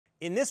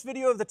In this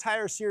video of the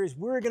tire series,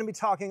 we're going to be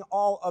talking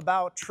all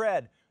about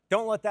tread.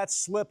 Don't let that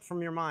slip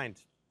from your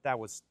mind. That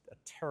was a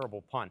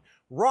terrible pun.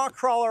 Rock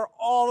crawler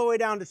all the way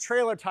down to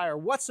trailer tire.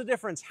 What's the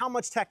difference? How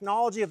much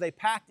technology have they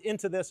packed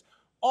into this?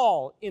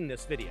 All in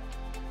this video.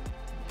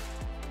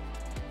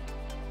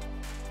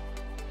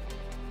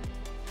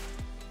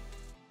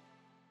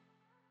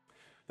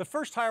 The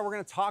first tire we're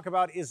going to talk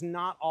about is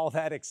not all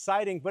that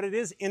exciting, but it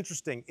is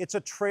interesting. It's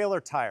a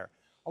trailer tire.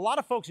 A lot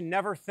of folks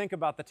never think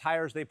about the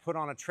tires they put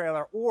on a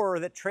trailer, or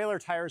that trailer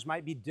tires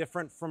might be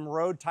different from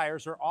road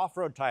tires or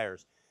off-road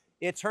tires.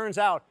 It turns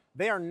out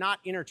they are not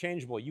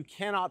interchangeable. You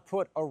cannot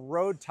put a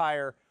road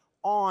tire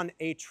on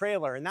a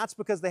trailer, and that's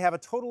because they have a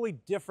totally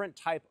different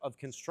type of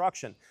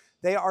construction.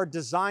 They are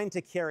designed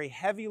to carry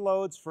heavy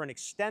loads for an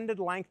extended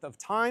length of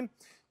time.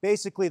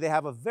 Basically, they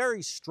have a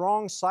very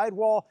strong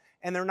sidewall,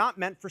 and they're not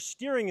meant for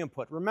steering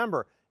input.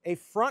 Remember, a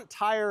front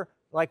tire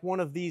like one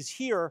of these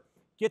here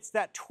gets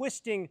that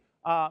twisting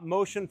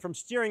motion from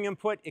steering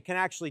input. It can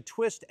actually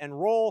twist and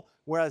roll,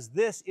 whereas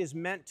this is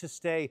meant to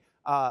stay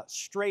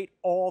straight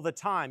all the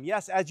time.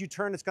 Yes, as you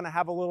turn, it's going to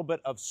have a little bit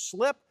of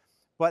slip,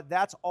 but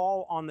that's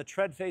all on the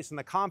tread face and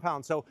the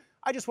compound. So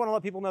I just want to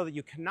let people know that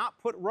you cannot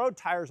put road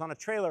tires on a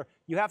trailer.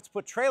 You have to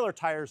put trailer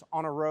tires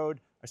on a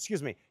road.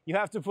 Excuse me. You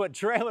have to put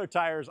trailer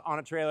tires on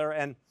a trailer,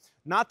 and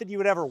not that you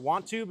would ever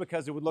want to,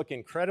 because it would look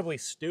incredibly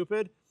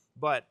stupid,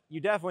 but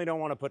you definitely don't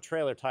want to put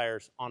trailer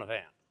tires on a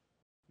van.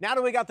 Now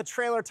that we got the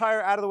trailer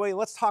tire out of the way,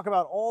 let's talk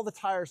about all the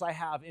tires I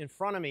have in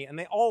front of me, and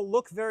they all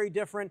look very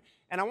different,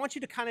 and I want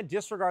you to kind of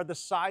disregard the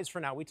size for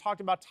now. We talked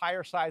about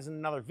tire size in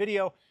another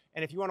video,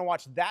 and if you want to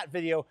watch that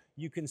video,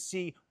 you can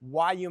see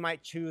why you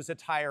might choose a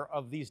tire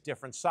of these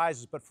different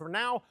sizes. But for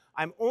now,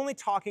 I'm only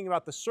talking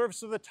about the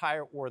surface of the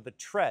tire, or the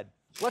tread.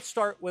 Let's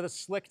start with a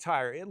slick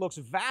tire. It looks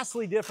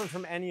vastly different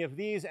from any of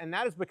these, and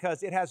that is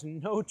because it has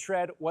no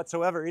tread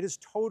whatsoever. It is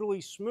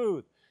totally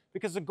smooth,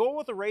 because the goal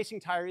with a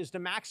racing tire is to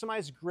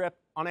maximize grip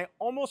on an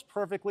almost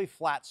perfectly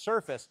flat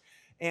surface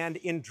and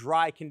in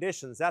dry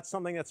conditions. That's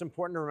something that's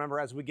important to remember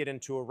as we get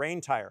into a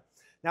rain tire.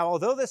 Now,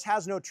 although this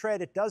has no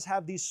tread, it does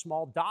have these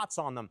small dots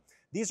on them.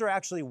 These are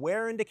actually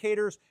wear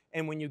indicators,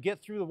 and when you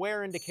get through the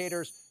wear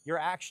indicators, you're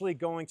actually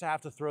going to have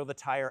to throw the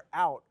tire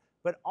out.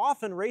 But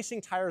often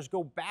racing tires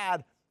go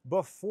bad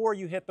before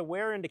you hit the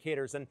wear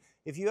indicators. And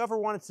if you ever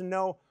wanted to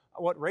know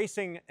what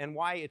racing and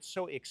why it's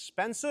so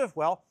expensive,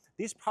 well,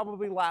 these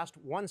probably last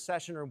one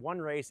session or one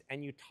race,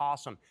 and you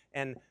toss them.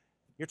 And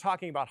you're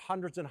talking about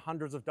hundreds and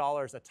hundreds of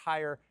dollars a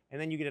tire, and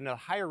then you get into a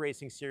higher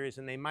racing series,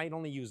 and they might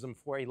only use them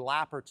for a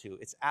lap or two.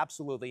 It's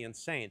absolutely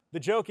insane. The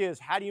joke is,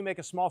 how do you make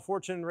a small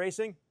fortune in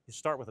racing? You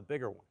start with a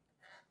bigger one.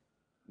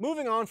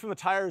 Moving on from the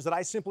tires that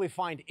I simply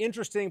find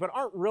interesting but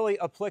aren't really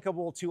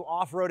applicable to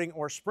off-roading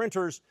or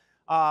sprinters,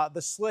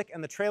 the slick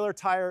and the trailer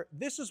tire,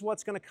 this is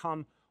what's going to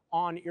come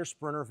on your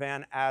Sprinter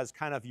van as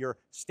kind of your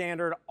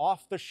standard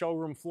off the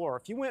showroom floor.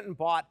 If you went and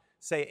bought,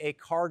 say, a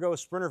cargo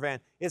Sprinter van,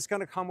 it's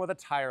going to come with a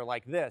tire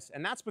like this.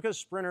 And that's because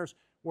Sprinters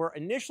were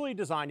initially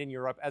designed in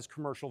Europe as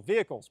commercial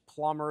vehicles,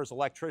 plumbers,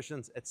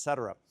 electricians,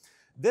 etc.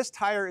 This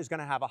tire is going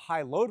to have a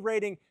high load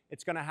rating.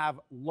 It's going to have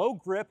low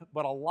grip,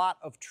 but a lot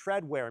of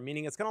tread wear,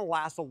 meaning it's going to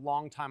last a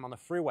long time on the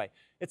freeway.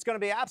 It's going to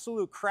be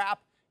absolute crap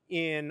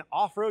in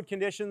off-road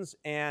conditions,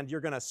 and you're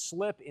going to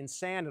slip in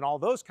sand and all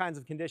those kinds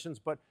of conditions,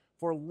 but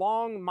for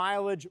long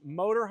mileage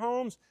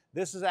motorhomes,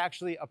 this is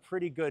actually a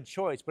pretty good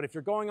choice. But if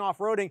you're going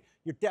off-roading,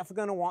 you're definitely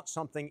going to want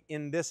something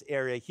in this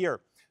area here.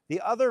 The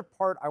other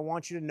part I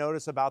want you to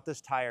notice about this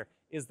tire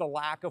is the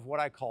lack of what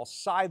I call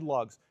side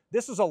lugs.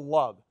 This is a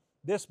lug.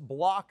 This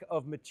block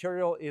of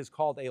material is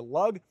called a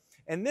lug,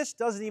 and this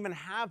doesn't even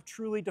have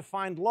truly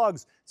defined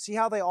lugs. See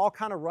how they all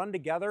kind of run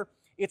together?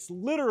 It's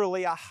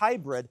literally a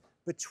hybrid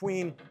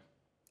between,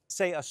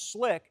 say, a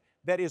slick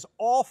that is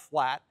all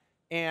flat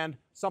and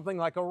something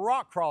like a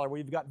rock crawler where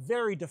you've got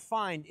very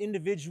defined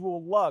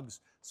individual lugs.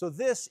 So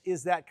this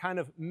is that kind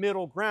of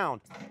middle ground.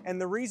 And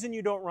the reason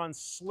you don't run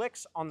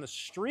slicks on the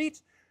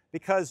street,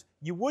 because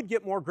you would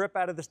get more grip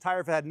out of this tire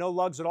if it had no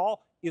lugs at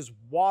all, is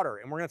water.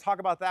 And we're going to talk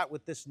about that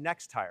with this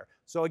next tire.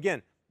 So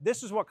again,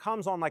 this is what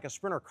comes on like a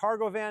Sprinter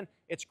cargo van.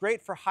 It's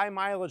great for high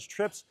mileage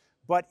trips,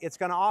 but it's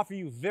going to offer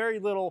you very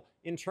little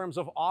in terms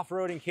of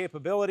off-roading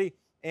capability.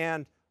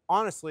 And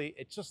honestly,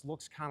 it just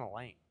looks kind of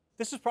lame.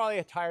 This is probably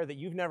a tire that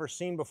you've never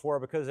seen before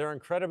because they're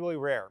incredibly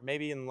rare,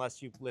 maybe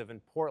unless you live in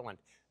Portland.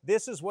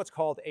 This is what's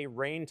called a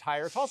rain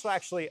tire. It's also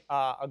actually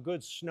a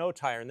good snow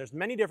tire, and there's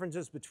many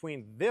differences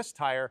between this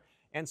tire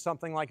and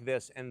something like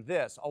this and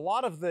this. A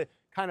lot of the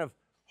kind of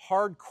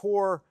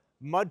hardcore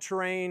mud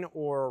terrain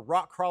or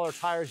rock crawler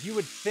tires you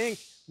would think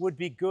would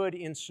be good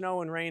in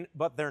snow and rain,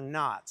 but they're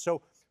not.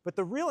 But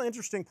the real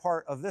interesting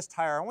part of this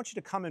tire, I want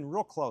you to come in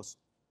real close.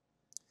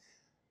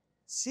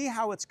 See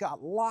how it's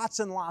got lots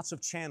and lots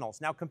of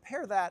channels. Now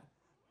compare that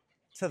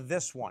to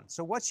this one.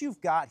 So what you've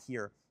got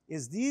here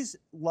is these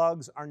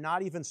lugs are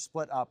not even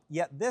split up,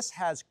 yet this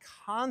has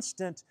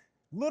constant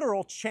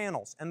literal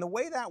channels. And the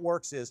way that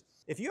works is,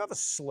 if you have a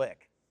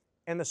slick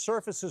and the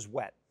surface is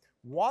wet,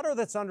 water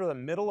that's under the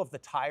middle of the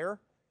tire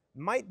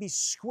might be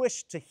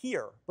squished to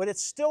here, but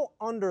it's still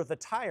under the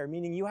tire,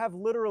 meaning you have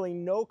literally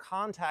no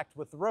contact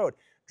with the road.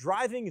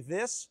 Driving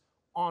this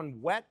on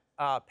wet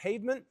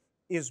pavement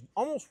is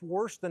almost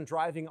worse than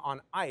driving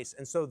on ice,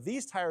 and so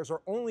these tires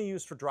are only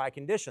used for dry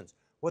conditions.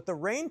 What the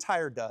rain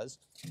tire does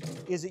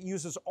is it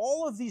uses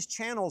all of these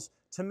channels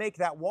to make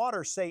that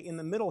water, say in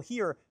the middle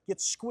here, get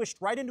squished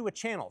right into a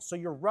channel. So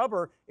your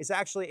rubber is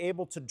actually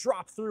able to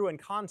drop through and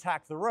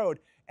contact the road,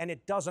 and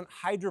it doesn't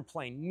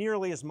hydroplane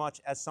nearly as much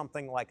as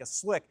something like a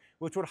slick,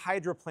 which would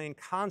hydroplane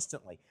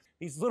constantly.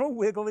 These little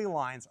wiggly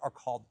lines are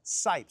called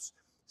sipes.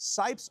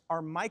 Sipes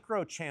are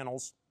micro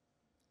channels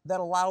that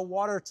allow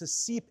water to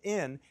seep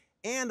in,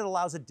 and it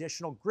allows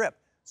additional grip.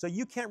 So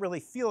you can't really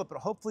feel it, but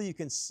hopefully you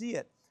can see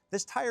it.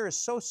 This tire is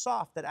so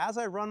soft that as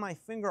I run my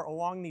finger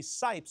along these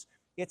sipes,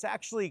 it's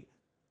actually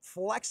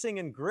flexing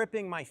and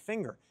gripping my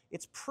finger.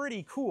 It's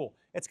pretty cool.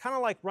 It's kind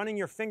of like running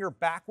your finger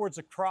backwards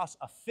across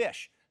a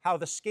fish, how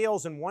the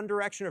scales in one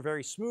direction are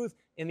very smooth,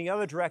 in the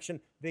other direction,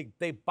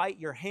 they bite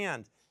your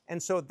hand.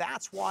 And so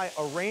that's why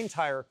a rain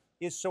tire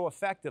is so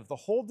effective. The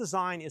whole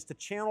design is to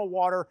channel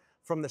water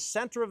from the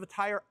center of the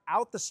tire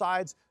out the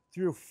sides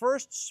through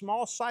first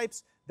small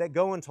sipes that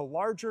go into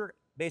larger,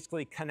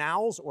 basically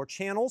canals or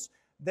channels,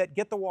 that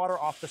get the water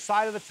off the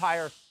side of the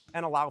tire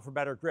and allow for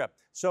better grip.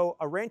 So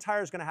a rain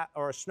tire is going to have,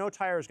 or a snow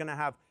tire is going to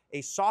have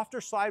a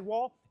softer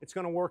sidewall. It's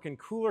going to work in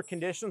cooler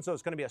conditions, so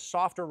it's going to be a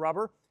softer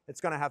rubber.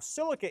 It's going to have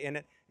silica in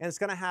it, and it's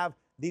going to have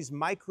these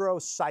micro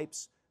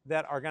sipes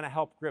that are going to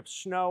help grip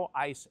snow,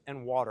 ice,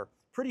 and water.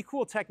 Pretty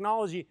cool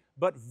technology,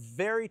 but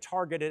very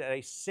targeted at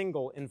a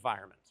single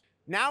environment.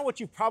 Now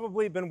what you've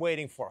probably been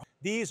waiting for.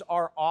 These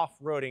are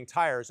off-roading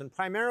tires, and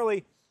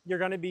primarily you're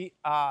going to be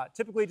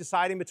typically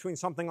deciding between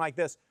something like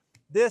this.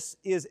 This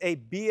is a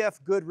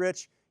BF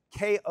Goodrich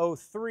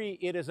KO3.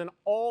 It is an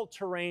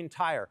all-terrain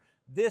tire.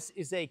 This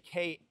is a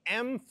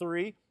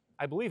KM3.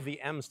 I believe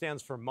the M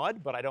stands for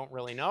mud, but I don't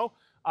really know.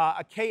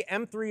 A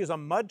KM3 is a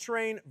mud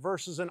terrain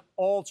versus an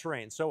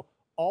all-terrain. So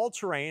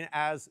all-terrain,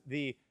 as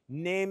the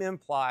name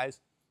implies,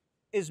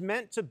 is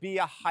meant to be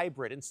a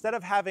hybrid. Instead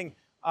of having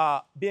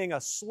being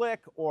a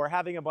slick or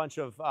having a bunch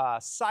of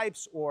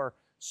sipes or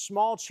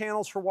small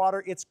channels for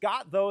water, it's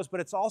got those, but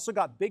it's also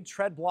got big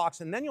tread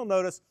blocks. And then you'll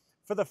notice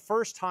for the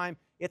first time,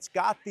 it's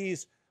got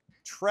these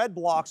tread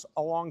blocks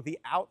along the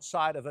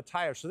outside of the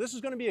tire. So this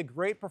is going to be a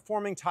great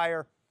performing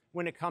tire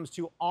when it comes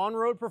to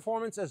on-road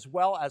performance as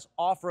well as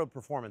off-road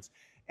performance.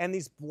 And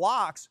these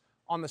blocks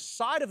on the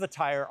side of the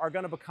tire are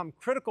going to become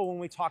critical when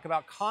we talk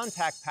about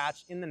contact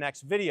patch in the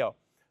next video.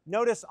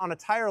 Notice on a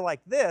tire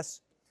like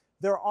this,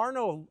 there are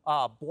no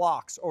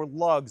blocks or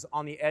lugs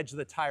on the edge of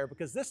the tire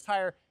because this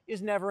tire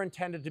is never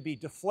intended to be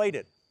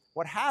deflated.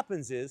 What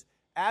happens is,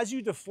 as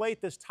you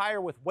deflate this tire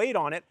with weight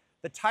on it,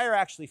 the tire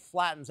actually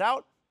flattens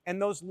out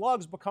and those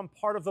lugs become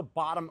part of the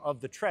bottom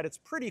of the tread. It's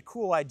a pretty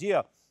cool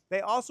idea.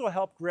 They also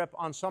help grip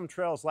on some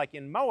trails like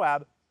in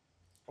Moab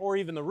or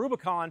even the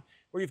Rubicon,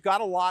 where you've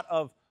got a lot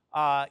of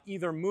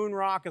either moon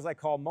rock, as I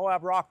call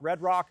Moab rock,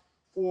 red rock,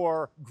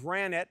 or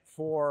granite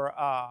for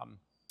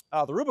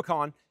the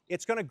Rubicon.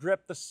 It's going to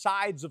grip the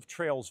sides of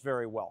trails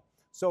very well.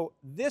 So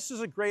this is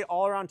a great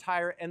all-around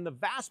tire, and the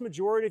vast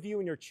majority of you,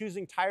 when you're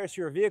choosing tires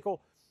for your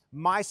vehicle,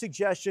 my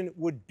suggestion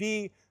would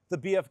be the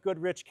BF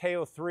Goodrich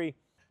KO3.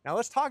 Now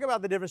let's talk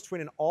about the difference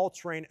between an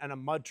all-terrain and a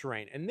mud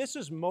terrain, and this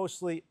is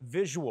mostly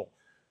visual.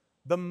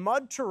 The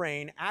mud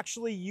terrain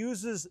actually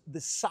uses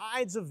the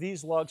sides of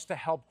these lugs to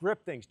help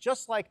grip things,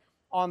 just like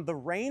on the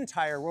rain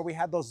tire where we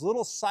had those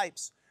little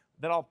sipes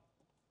that I'll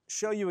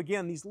show you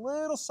again, these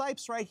little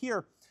sipes right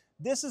here.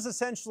 This is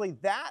essentially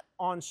that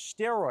on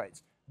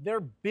steroids.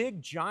 They're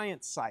big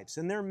giant sipes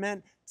and they're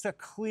meant to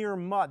clear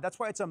mud. That's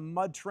why it's a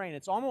mud terrain.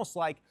 It's almost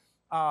like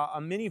a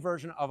mini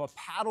version of a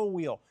paddle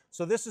wheel.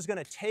 So this is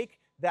going to take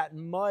that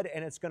mud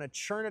and it's going to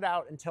churn it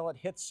out until it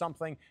hits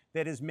something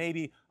that is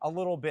maybe a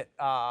little bit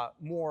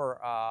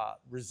more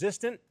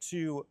resistant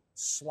to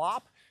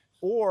slop,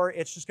 or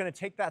it's just going to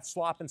take that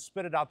slop and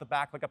spit it out the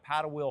back like a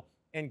paddle wheel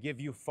and give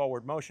you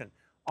forward motion.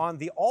 On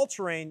the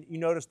all-terrain, you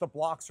notice the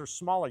blocks are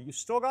smaller. You've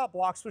still got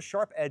blocks with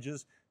sharp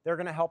edges. They're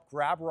going to help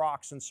grab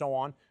rocks and so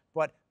on,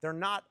 but they're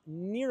not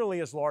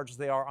nearly as large as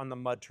they are on the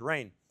mud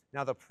terrain.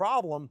 Now, the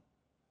problem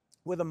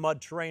with a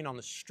mud terrain on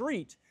the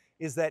street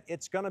is that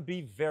it's going to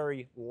be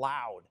very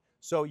loud.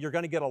 So you're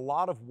going to get a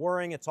lot of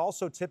whirring. It's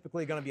also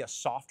typically going to be a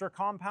softer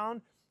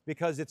compound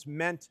because it's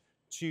meant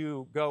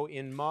to go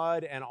in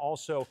mud and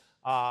also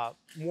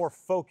more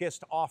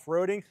focused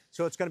off-roading.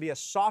 So it's going to be a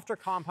softer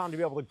compound to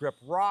be able to grip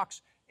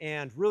rocks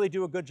and really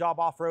do a good job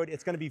off-road.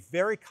 It's going to be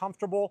very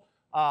comfortable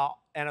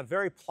and a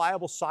very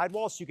pliable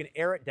sidewall, so you can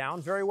air it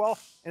down very well.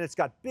 And it's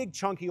got big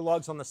chunky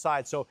lugs on the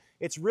side. So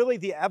it's really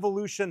the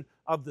evolution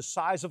of the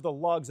size of the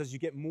lugs as you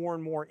get more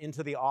and more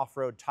into the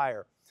off-road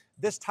tire.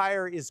 This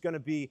tire is going to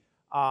be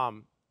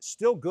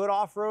still good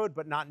off-road,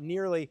 but not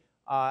nearly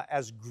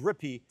as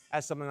grippy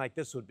as something like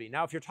this would be.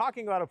 Now, if you're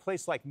talking about a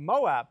place like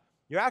Moab,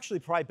 you're actually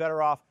probably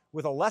better off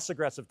with a less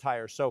aggressive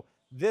tire. So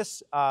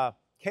this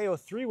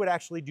KO3 would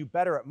actually do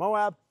better at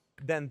Moab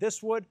than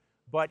this would,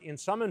 but in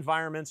some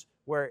environments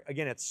where,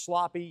 again, it's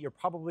sloppy, you're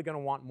probably going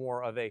to want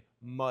more of a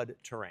mud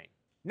terrain.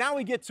 Now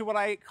we get to what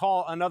I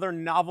call another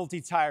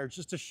novelty tire,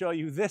 just to show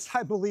you. This,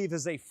 I believe,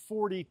 is a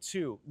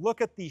 42. Look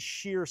at the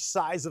sheer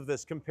size of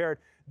this compared.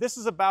 This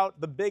is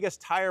about the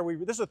biggest tire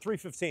this is a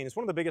 315. It's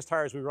one of the biggest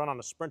tires we run on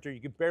a Sprinter.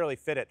 You could barely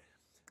fit it.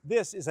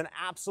 This is an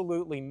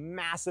absolutely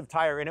massive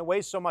tire, and it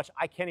weighs so much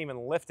I can't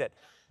even lift it.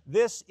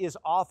 This is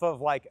off of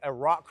like a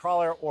rock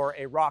crawler or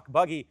a rock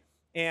buggy,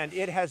 and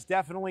it has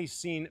definitely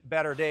seen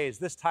better days.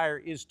 This tire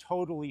is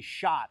totally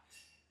shot.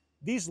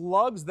 These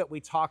lugs that we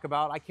talk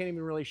about, I can't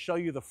even really show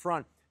you the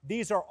front.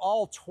 These are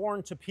all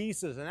torn to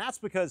pieces, and that's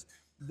because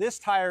this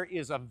tire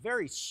is a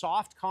very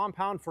soft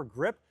compound for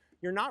grip.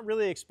 You're not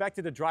really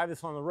expected to drive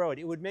this on the road.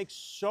 It would make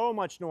so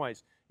much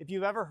noise. If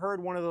you've ever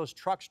heard one of those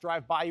trucks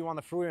drive by you on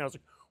the freeway and it's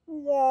like,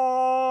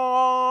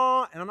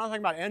 wah, and I'm not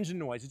talking about engine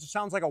noise, it just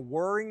sounds like a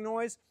whirring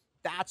noise.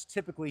 That's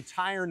typically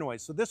tire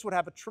noise. So this would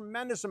have a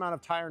tremendous amount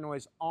of tire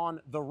noise on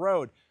the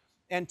road.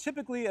 And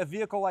typically a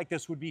vehicle like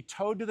this would be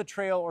towed to the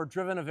trail or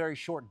driven a very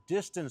short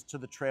distance to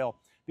the trail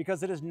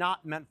because it is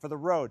not meant for the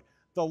road.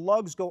 The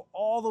lugs go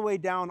all the way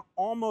down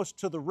almost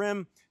to the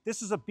rim.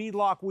 This is a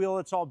beadlock wheel,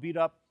 it's all beat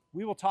up.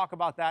 We will talk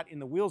about that in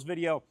the wheels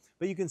video,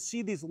 but you can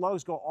see these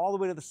lugs go all the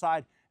way to the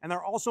side, and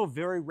they're also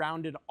very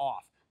rounded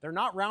off. They're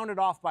not rounded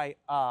off by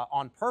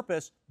on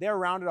purpose, they're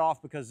rounded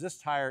off because this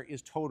tire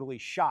is totally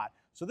shot.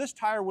 So this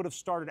tire would have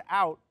started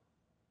out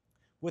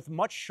with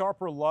much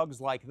sharper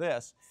lugs like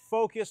this.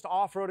 Focused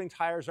off-roading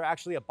tires are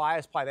actually a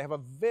bias ply. They have a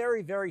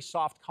very, very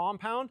soft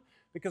compound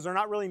because they're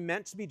not really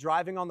meant to be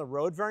driving on the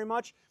road very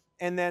much.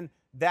 And then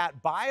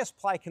that bias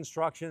ply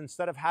construction,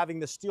 instead of having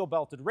the steel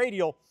belted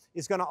radial,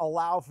 is going to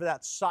allow for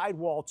that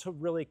sidewall to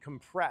really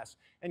compress.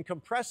 And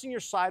compressing your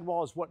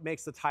sidewall is what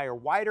makes the tire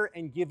wider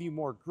and give you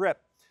more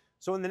grip.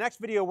 So in the next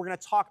video, we're going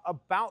to talk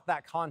about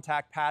that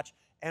contact patch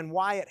and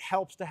why it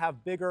helps to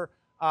have bigger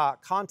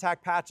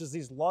contact patches,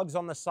 these lugs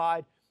on the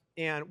side,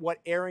 and what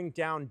airing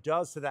down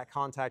does to that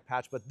contact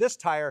patch. But this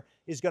tire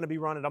is going to be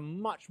run at a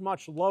much,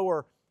 much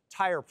lower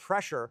tire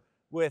pressure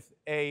with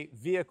a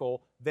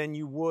vehicle than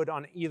you would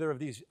on either of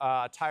these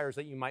tires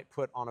that you might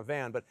put on a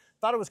van. But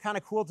thought it was kind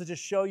of cool to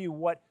just show you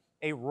what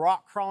a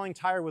rock crawling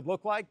tire would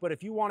look like. But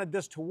if you wanted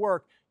this to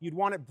work, you'd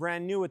want it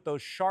brand new with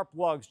those sharp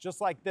lugs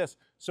just like this,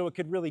 so it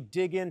could really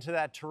dig into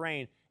that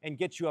terrain and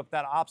get you up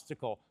that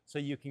obstacle so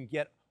you can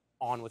get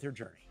on with your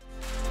journey.